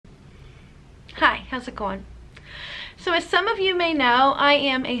Hi, how's it going? So as some of you may know, I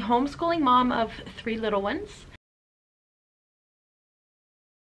am a homeschooling mom of 3 little ones.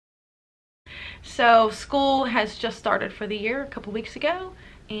 So school has just started for the year a couple weeks ago,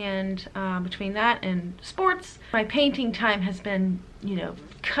 and between that and sports, my painting time has been,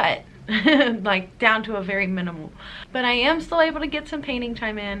 cut like down to a very minimal. But I am still able to get some painting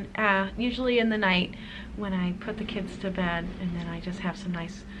time in, usually in the night when I put the kids to bed, and then I just have some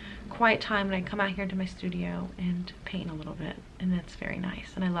nice quiet time and I come out here into my studio and paint a little bit, and that's very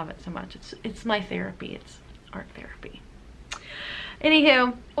nice, and I love it so much. It's my therapy. It's art therapy.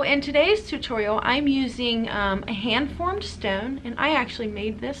 Anywho, in today's tutorial, I'm using a hand-formed stone, and I actually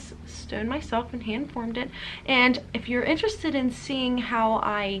made this stone myself and hand-formed it. And if you're interested in seeing how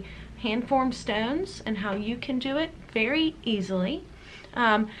I hand-form stones and how you can do it very easily,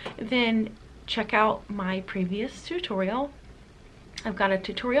 then check out my previous tutorial. I've got a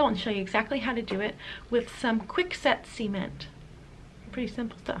tutorial and show you exactly how to do it with some quick set cement. Pretty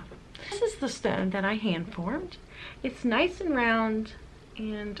simple stuff. This is the stone that I hand formed. It's nice and round,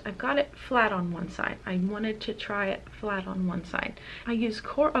 and I've got it flat on one side. I wanted to try it flat on one side. I use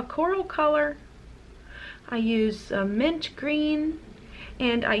a coral color, I use a mint green,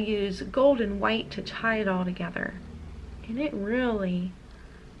 and I use gold and white to tie it all together. And it really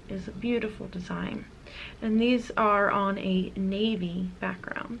is a beautiful design. And these are on a navy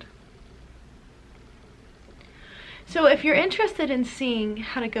background. So if you're interested in seeing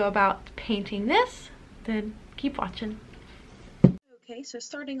how to go about painting this, then keep watching. Okay, so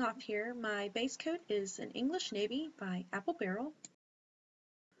starting off here, my base coat is an English Navy by Apple Barrel.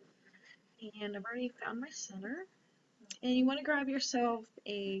 And I've already found my center. And you want to grab yourself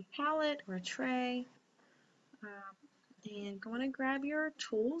a palette or a tray. And go on and grab your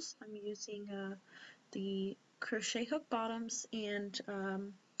tools. I'm using the crochet hook bottoms and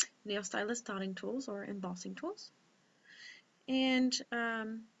nail stylus dotting tools or embossing tools. And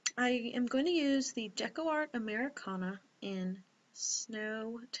I am going to use the DecoArt Americana in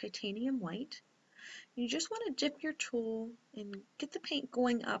Snow Titanium White. You just want to dip your tool and get the paint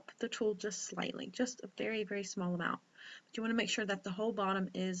going up the tool just slightly, just a very, very small amount. But you want to make sure that the whole bottom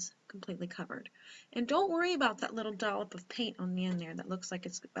is completely covered. And don't worry about that little dollop of paint on the end there that looks like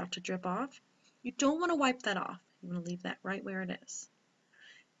it's about to drip off. You don't want to wipe that off. You want to leave that right where it is.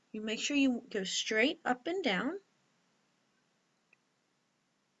 You make sure you go straight up and down.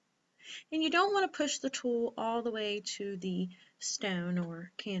 And you don't want to push the tool all the way to the stone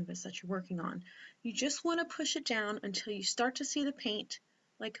or canvas that you're working on. You just want to push it down until you start to see the paint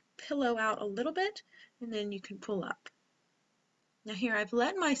like pillow out a little bit, and then you can pull up. Now here I've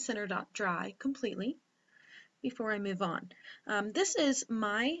let my center dot dry completely before I move on. This is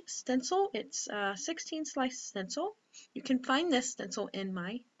my stencil. It's a 16 slice stencil. You can find this stencil in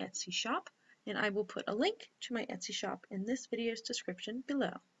my Etsy shop, and I will put a link to my Etsy shop in this video's description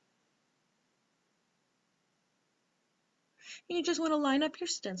below. You just want to line up your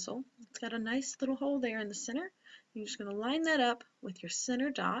stencil. It's got a nice little hole there in the center. You're just going to line that up with your center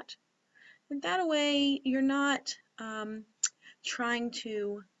dot. And that way you're not trying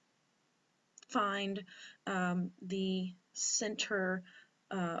to find the center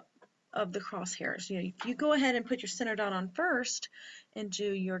of the crosshairs. If you go ahead and put your center dot on first and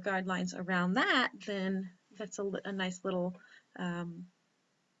do your guidelines around that, then that's a nice little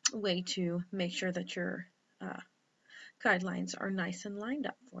way to make sure that your guidelines are nice and lined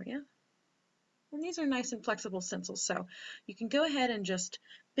up for you. And these are nice and flexible stencils, so you can go ahead and just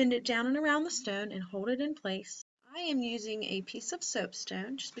bend it down and around the stone and hold it in place. I am using a piece of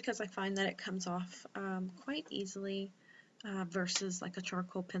soapstone just because I find that it comes off quite easily versus like a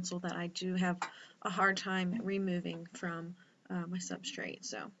charcoal pencil that I do have a hard time removing from my substrate.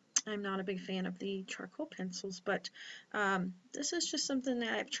 So I'm not a big fan of the charcoal pencils, but this is just something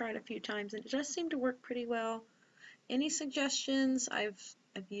that I've tried a few times and it does seem to work pretty well. Any suggestions? I've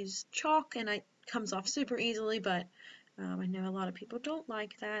used chalk and it comes off super easily, but I know a lot of people don't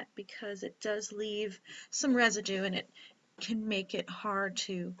like that because it does leave some residue and it can make it hard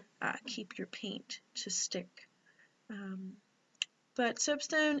to keep your paint to stick. But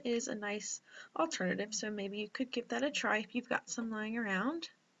soapstone is a nice alternative, so maybe you could give that a try if you've got some lying around.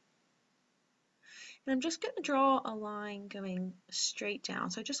 And I'm just going to draw a line going straight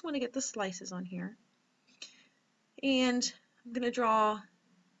down, so I just want to get the slices on here. And I'm going to draw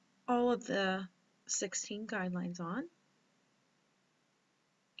all of the 16 guidelines on.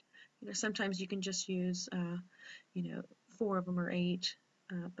 Sometimes you can just use, 4 of them or 8,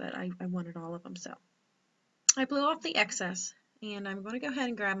 but I wanted all of them. So I blew off the excess, and I'm going to go ahead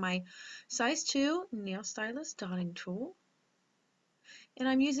and grab my size 2 nail stylus dotting tool. And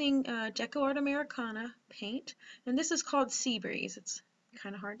I'm using Deco Art Americana paint, and this is called Sea Breeze. It's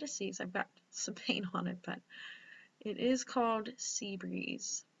kind of hard to see, so I've got some paint on it, but it is called Sea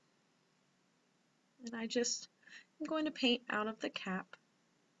Breeze. And I'm going to paint out of the cap.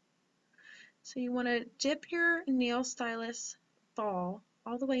 So you want to dip your nail stylus ball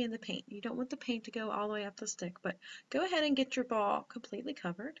all the way in the paint. You don't want the paint to go all the way up the stick, but go ahead and get your ball completely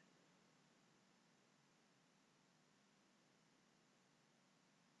covered.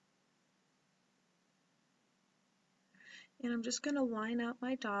 And I'm just going to line up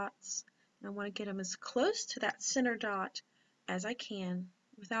my dots, and I want to get them as close to that center dot as I can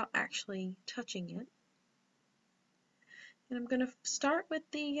without actually touching it. And I'm going to start with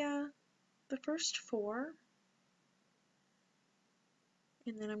the first 4,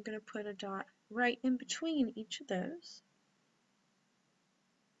 and then I'm going to put a dot right in between each of those.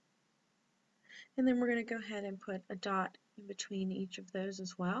 And then we're going to go ahead and put a dot in between each of those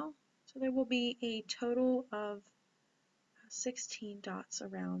as well. So there will be a total of 16 dots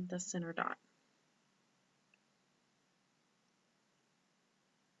around the center dot.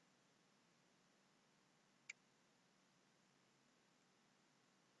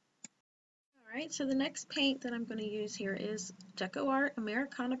 Alright, so the next paint that I'm going to use here is Deco Art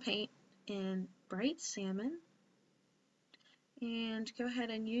Americana paint in Bright Salmon. And go ahead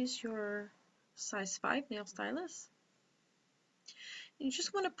and use your size 5 nail stylus. You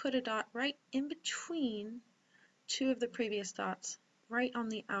just want to put a dot right in between 2 of the previous dots, right on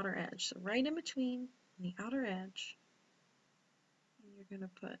the outer edge. So right in between the outer edge, and you're going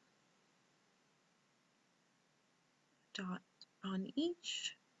to put a dot on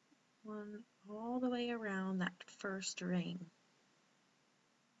each one all the way around that first ring.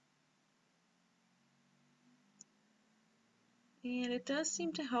 And it does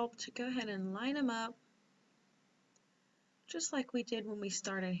seem to help to go ahead and line them up just like we did when we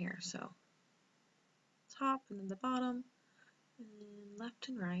started here. So top and then the bottom, and then left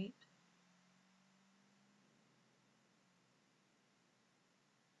and right.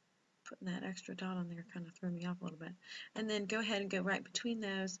 Putting that extra dot on there kind of threw me off a little bit. And then go ahead and go right between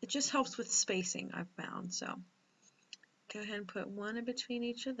those. It just helps with spacing, I've found. So go ahead and put one in between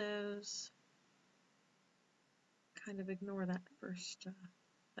each of those. Kind of ignore that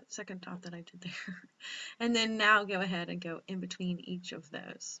that second dot that I did there. And then now go ahead and go in between each of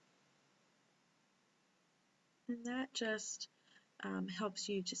those. And that just helps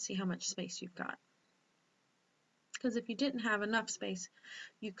you to see how much space you've got. Because if you didn't have enough space,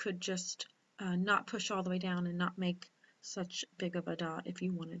 you could just not push all the way down and not make such big of a dot if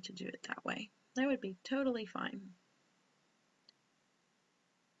you wanted to do it that way. That would be totally fine.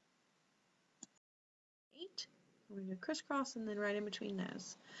 8. We're going to crisscross and then right in between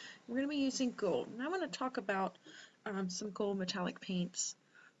those. We're going to be using gold. And I want to talk about some gold metallic paints.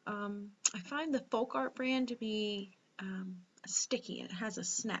 I find the Folk Art brand to be sticky. It has a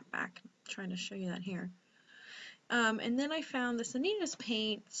snapback. I'm trying to show you that here. And then I found the Anita's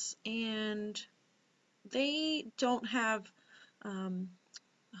paints, and they don't have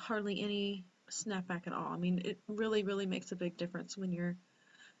hardly any snapback at all. I mean, it really makes a big difference when you're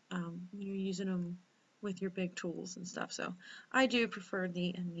using them with your big tools and stuff. So I do prefer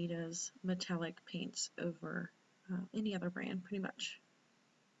the Anita's metallic paints over any other brand, pretty much.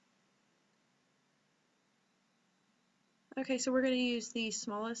 Okay, so we're going to use the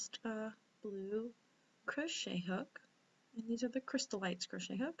smallest blue crochet hook, and these are the Crystalites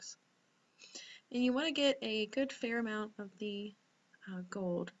crochet hooks. And you want to get a good fair amount of the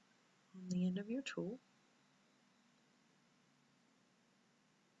gold on the end of your tool.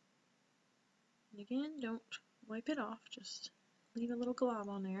 And again, don't wipe it off, just leave a little glob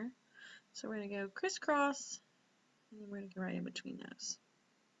on there. So we're going to go crisscross, and then we're going to go right in between those.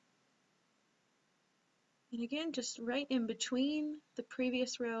 And again, just right in between the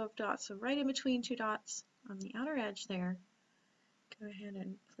previous row of dots, so right in between 2 dots on the outer edge there, go ahead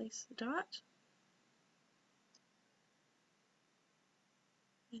and place the dot.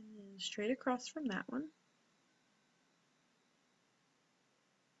 And then straight across from that one.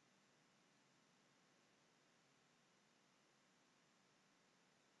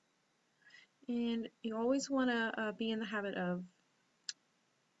 And you always want to be in the habit of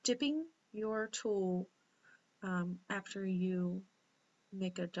dipping your tool after you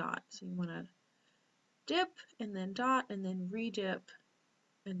make a dot. So you want to dip and then dot and then re-dip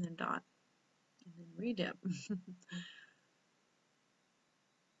and then dot and then re-dip.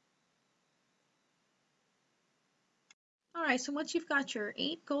 Alright, so once you've got your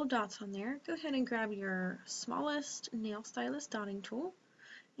 8 gold dots on there, go ahead and grab your smallest nail stylus dotting tool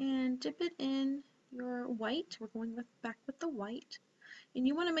and dip it in your white. We're going back with the white. And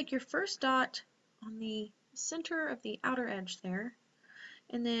you want to make your first dot on the center of the outer edge there,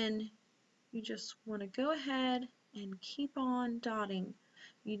 and then you just want to go ahead and keep on dotting.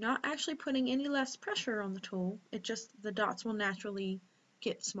 You're not actually putting any less pressure on the tool, it just, the dots will naturally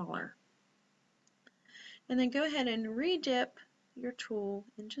get smaller. And then go ahead and re-dip your tool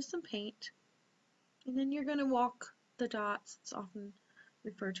into some paint, and then you're going to walk the dots. It's often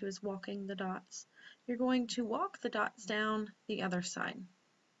referred to as walking the dots. You're going to walk the dots down the other side.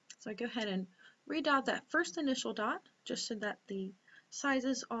 So I go ahead and redot that first initial dot just so that the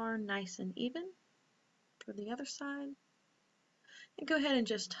sizes are nice and even for the other side. And go ahead and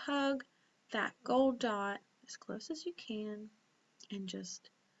just hug that gold dot as close as you can and just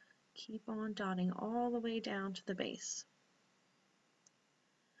keep on dotting all the way down to the base.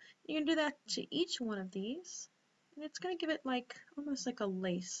 You can do that to each one of these, and it's going to give it like almost like a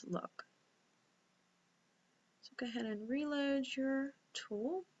lace look. So go ahead and reload your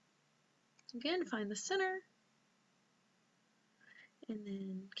tool. Again, find the center, and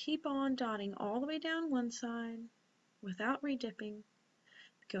then keep on dotting all the way down one side without redipping.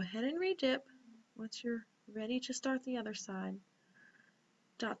 Go ahead and redip once you're ready to start the other side.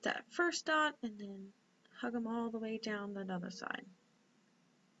 Dot that first dot and then hug them all the way down that other side.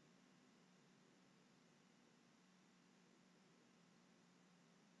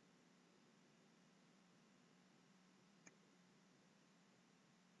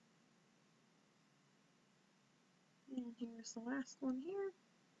 And here's the last one here.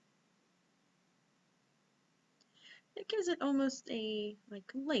 It gives it almost a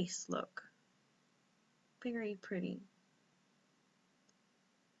like lace look. Very pretty.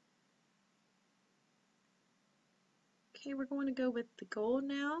 Okay, we're going to go with the gold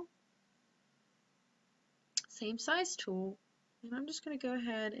now. Same size tool, and I'm just going to go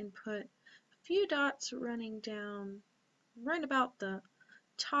ahead and put a few dots running down right about the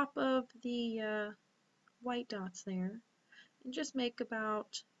top of the white dots there, and just make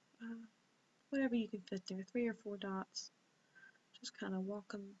about whatever you can fit there, 3 or 4 dots. Just kind of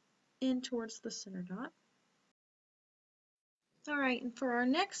walk them in towards the center dot. Alright, and for our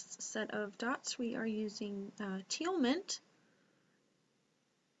next set of dots we are using Teal Mint,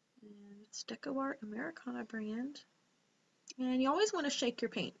 and it's Deco Art Americana brand, and you always want to shake your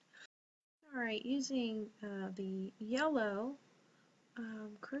paint. Alright, using the yellow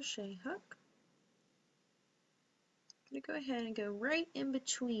crochet hook, I'm going to go ahead and go right in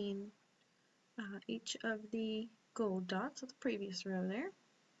between each of the gold dots of the previous row there,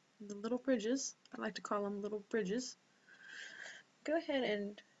 the little bridges. I like to call them little bridges. Go ahead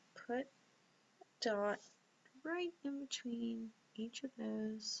and put a dot right in between each of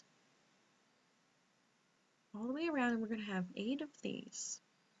those all the way around, and we're going to have 8 of these.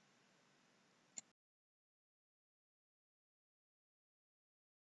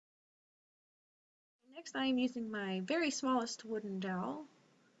 Next I am using my very smallest wooden dowel,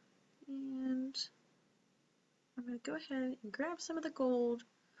 and I'm going to go ahead and grab some of the gold,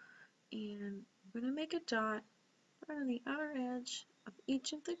 and I'm going to make a dot right on the outer edge of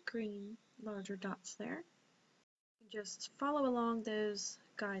each of the green larger dots there. Just follow along those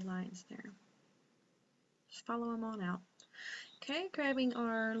guidelines there. Just follow them on out. Okay, grabbing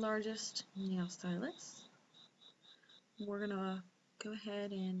our largest nail stylus, we're going to go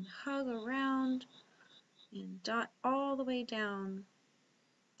ahead and hug around and dot all the way down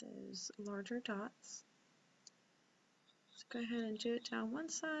those larger dots. Let's go ahead and do it down one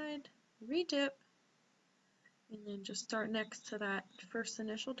side, redip, and then just start next to that first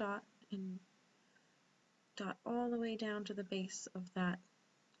initial dot and dot all the way down to the base of that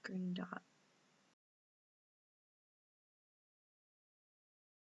green dot.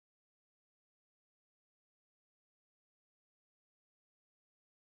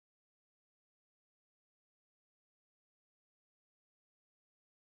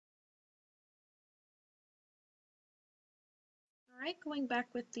 Alright, going back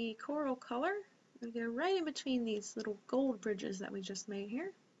with the coral color, I'm going to go right in between these little gold bridges that we just made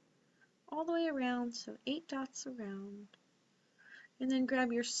here, all the way around, so 8 dots around, and then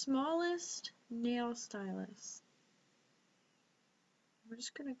grab your smallest nail stylus. We're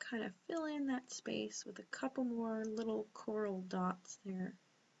just going to kind of fill in that space with a couple more little coral dots there,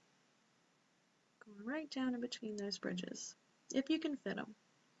 going right down in between those bridges, if you can fit them.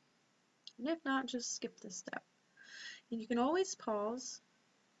 And if not, just skip this step. And you can always pause.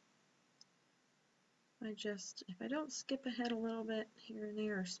 If I don't skip ahead a little bit here and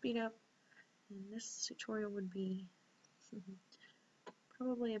there or speed up, then this tutorial would be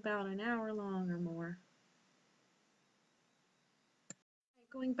probably about an hour long or more.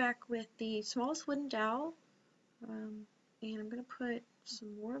 Going back with the smallest wooden dowel, and I'm going to put some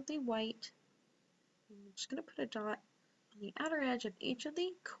more of the white. I'm just going to put a dot on the outer edge of each of the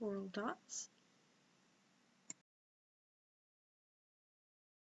coral dots.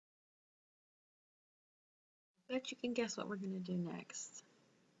 I bet you can guess what we're going to do next.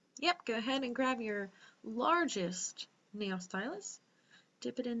 Yep, go ahead and grab your largest nail stylus,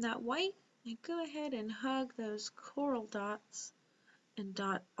 dip it in that white, and go ahead and hug those coral dots and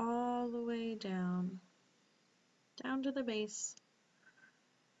dot all the way down to the base.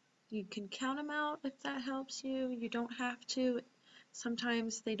 You can count them out if that helps you. You don't have to.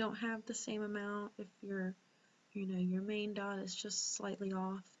 Sometimes they don't have the same amount. If your main dot is just slightly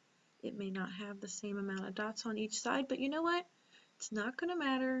off, it may not have the same amount of dots on each side, but you know what? It's not going to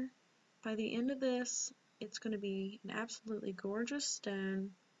matter. By the end of this, it's going to be an absolutely gorgeous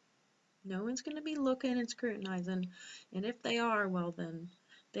stone. No one's going to be looking and scrutinizing, and if they are, well then,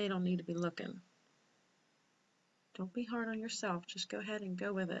 they don't need to be looking. Don't be hard on yourself. Just go ahead and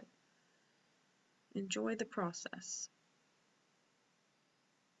go with it. Enjoy the process.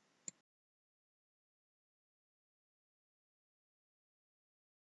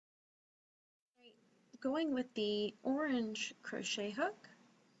 Going with the orange crochet hook,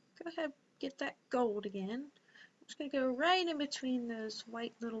 go ahead, get that gold again. I'm just going to go right in between those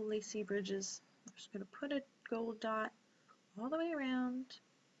white little lacy bridges. I'm just going to put a gold dot all the way around.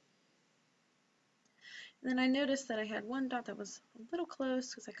 And then I noticed that I had one dot that was a little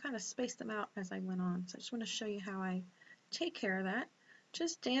close because I kind of spaced them out as I went on. So I just want to show you how I take care of that.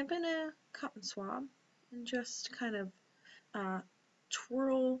 Just dampen a cotton swab and just kind of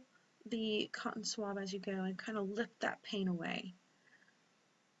twirl the cotton swab as you go and kind of lift that paint away.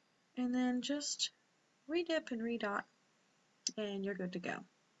 And then just redip and redot and you're good to go.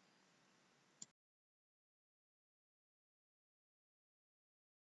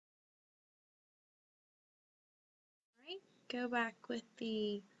 Alright, go back with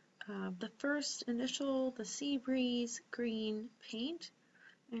the first initial, the Sea Breeze green paint.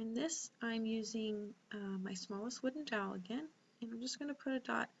 And this I'm using my smallest wooden dowel again, and I'm just going to put a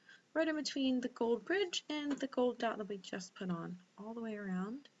dot right in between the gold bridge and the gold dot that we just put on, all the way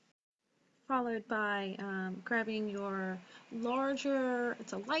around. Followed by grabbing your larger,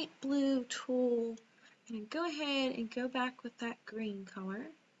 it's a light blue tool, and go ahead and go back with that green color.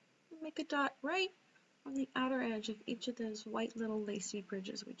 And make a dot right on the outer edge of each of those white little lacy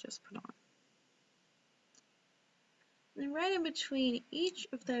bridges we just put on. And then right in between each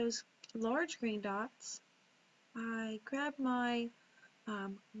of those large green dots, I grab my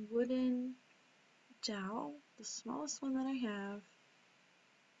wooden dowel, the smallest one that I have,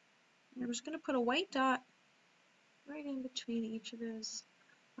 and I'm just going to put a white dot right in between each of those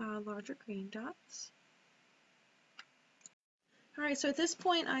larger green dots. Alright, so at this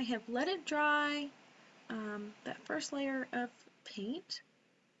point I have let it dry, that first layer of paint,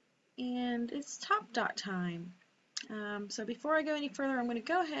 and it's top dot time. So before I go any further, I'm going to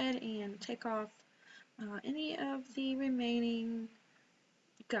go ahead and take off any of the remaining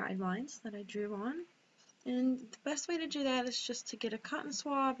guidelines that I drew on. And the best way to do that is just to get a cotton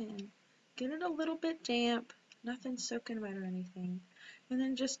swab and get it a little bit damp, nothing soaking wet or anything, and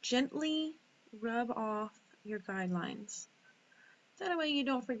then just gently rub off your guidelines. That way you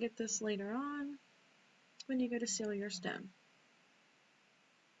don't forget this later on when you go to seal your stone.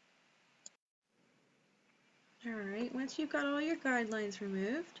 Alright, once you've got all your guidelines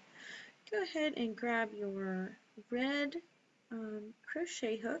removed, go ahead and grab your red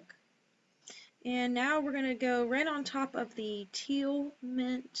crochet hook. And now we're going to go right on top of the teal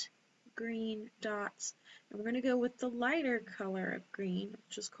mint green dots. And we're going to go with the lighter color of green,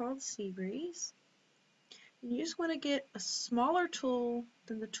 which is called Sea Breeze. And you just want to get a smaller tool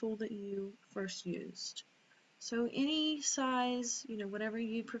than the tool that you first used. So any size, whatever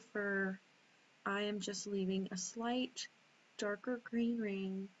you prefer. I am just leaving a slight darker green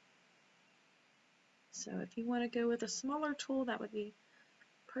ring. So if you want to go with a smaller tool, that would be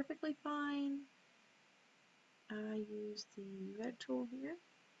perfectly fine. I use the red tool here.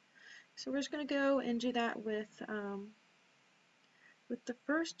 So we're just going to go and do that with the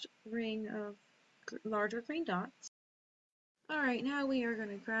first ring of larger green dots. Alright, now we are going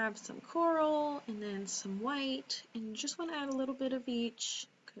to grab some coral and then some white, and you just want to add a little bit of each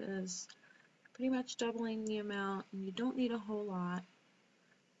because pretty much doubling the amount and you don't need a whole lot.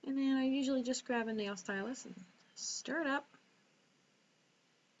 And then I usually just grab a nail stylus and stir it up.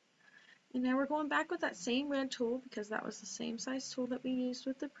 And now we're going back with that same red tool because that was the same size tool that we used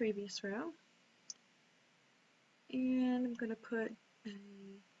with the previous row. And I'm going to put a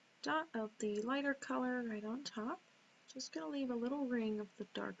dot of the lighter color right on top. Just going to leave a little ring of the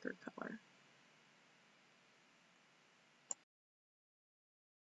darker color.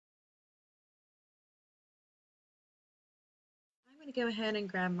 going to go ahead and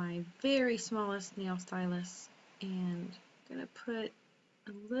grab my very smallest nail stylus and I'm going to put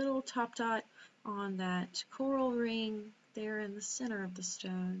a little top dot on that coral ring there in the center of the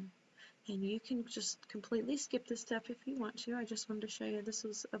stone. And you can just completely skip this step if you want to. I just wanted to show you this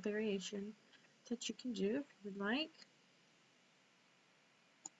is a variation that you can do if you would like.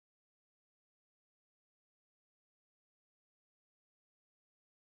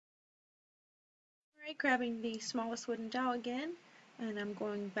 Alright, grabbing the smallest wooden dowel again, and I'm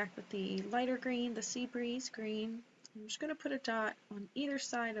going back with the lighter green, the sea breeze green. I'm just going to put a dot on either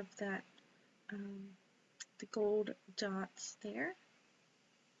side of that, the gold dots there,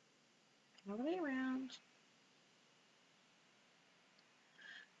 all the way around.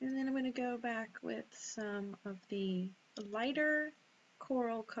 And then I'm going to go back with some of the lighter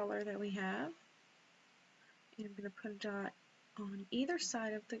coral color that we have. And I'm going to put a dot on either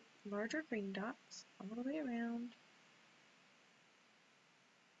side of the larger green dots, all the way around.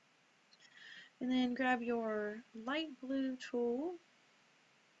 And then grab your light blue tool,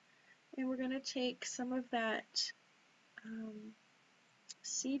 and we're going to take some of that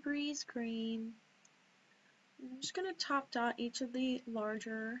sea breeze green, and I'm just going to top dot each of the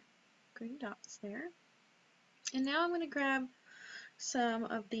larger green dots there. And now I'm going to grab some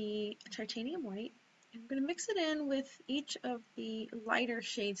of the titanium white, and I'm going to mix it in with each of the lighter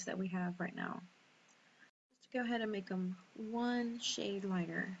shades that we have right now. Just go ahead and make them one shade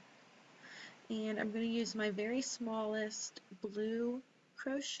lighter. And I'm going to use my very smallest blue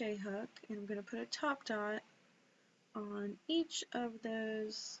crochet hook, and I'm going to put a top dot on each of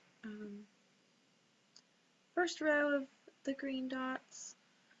those first row of the green dots.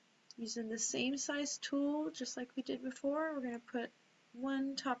 Using the same size tool, just like we did before, we're going to put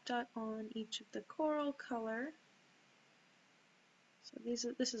one top dot on each of the coral color. So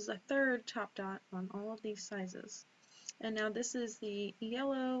this is a third top dot on all of these sizes. And now this is the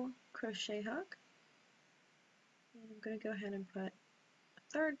yellow crochet hook. And I'm going to go ahead and put a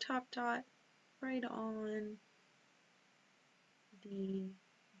third top dot right on the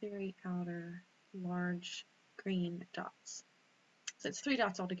very outer large green dots. So it's 3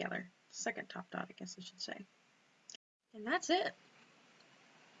 dots altogether. Second top dot, I guess I should say. And that's it.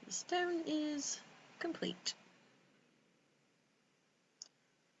 The stone is complete.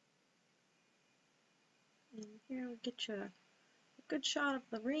 And here we get you a good shot of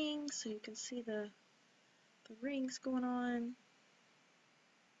the rings so you can see the rings going on.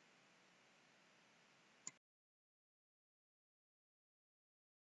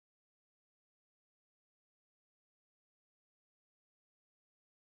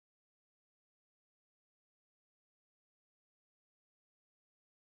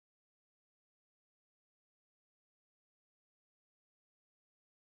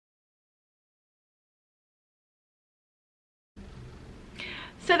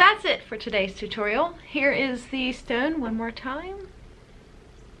 So that's it for today's tutorial. Here is the stone one more time.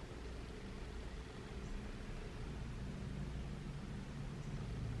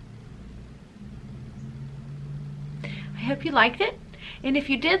 I hope you liked it, and if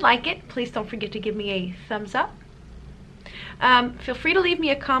you did like it, please don't forget to give me a thumbs up. Feel free to leave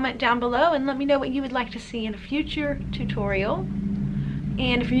me a comment down below and let me know what you would like to see in a future tutorial.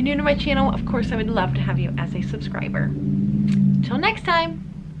 And if you're new to my channel, of course I would love to have you as a subscriber. Till next time,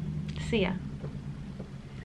 see ya.